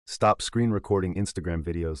Stop screen recording Instagram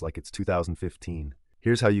videos like it's 2015.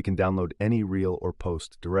 Here's how you can download any reel or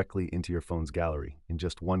post directly into your phone's gallery in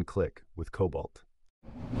just one click with Cobalt.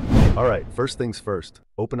 Alright, first things first,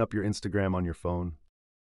 open up your Instagram on your phone.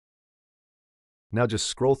 Now just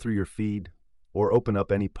scroll through your feed or open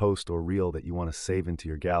up any post or reel that you want to save into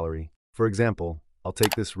your gallery. For example, I'll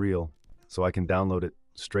take this reel so I can download it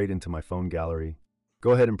straight into my phone gallery.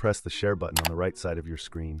 Go ahead and press the share button on the right side of your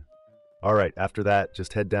screen. Alright, after that,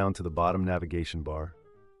 just head down to the bottom navigation bar.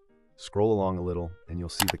 Scroll along a little and you'll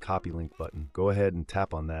see the copy link button. Go ahead and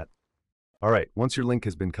tap on that. Alright, once your link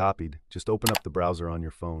has been copied, just open up the browser on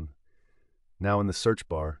your phone. Now in the search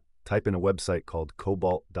bar, type in a website called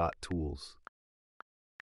cobalt.tools.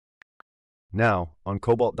 Now, on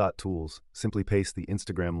cobalt.tools, simply paste the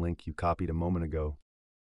Instagram link you copied a moment ago.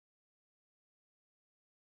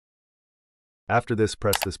 After this,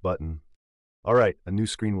 press this button. Alright, a new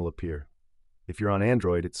screen will appear. If you're on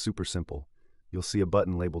Android, it's super simple. You'll see a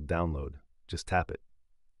button labeled Download. Just tap it.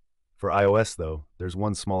 For iOS, though, there's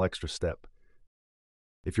one small extra step.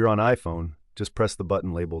 If you're on iPhone, just press the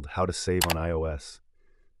button labeled How to Save on iOS.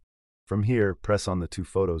 From here, press on the Two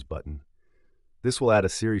Photos button. This will add a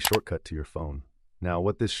Siri shortcut to your phone. Now,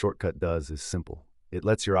 what this shortcut does is simple. It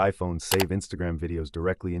lets your iPhone save Instagram videos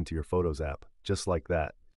directly into your Photos app, just like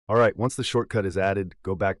that. Alright, once the shortcut is added,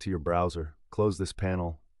 go back to your browser, close this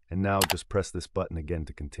panel, and now just press this button again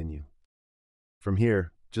to continue. From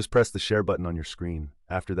here, just press the share button on your screen.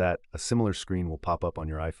 After that, a similar screen will pop up on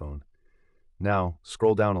your iPhone. Now,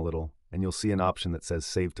 scroll down a little, and you'll see an option that says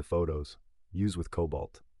Save to Photos, Use with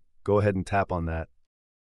Cobalt. Go ahead and tap on that.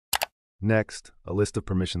 Next, a list of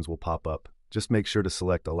permissions will pop up. Just make sure to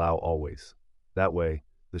select Allow Always. That way,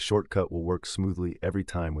 the shortcut will work smoothly every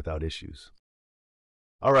time without issues.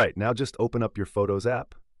 Alright, now just open up your Photos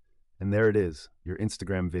app. And there it is, your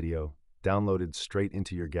Instagram video, downloaded straight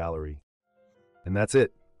into your gallery. And that's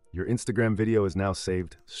it. Your Instagram video is now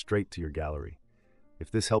saved straight to your gallery. If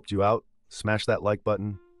this helped you out, smash that like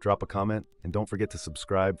button, drop a comment, and don't forget to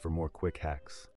subscribe for more quick hacks.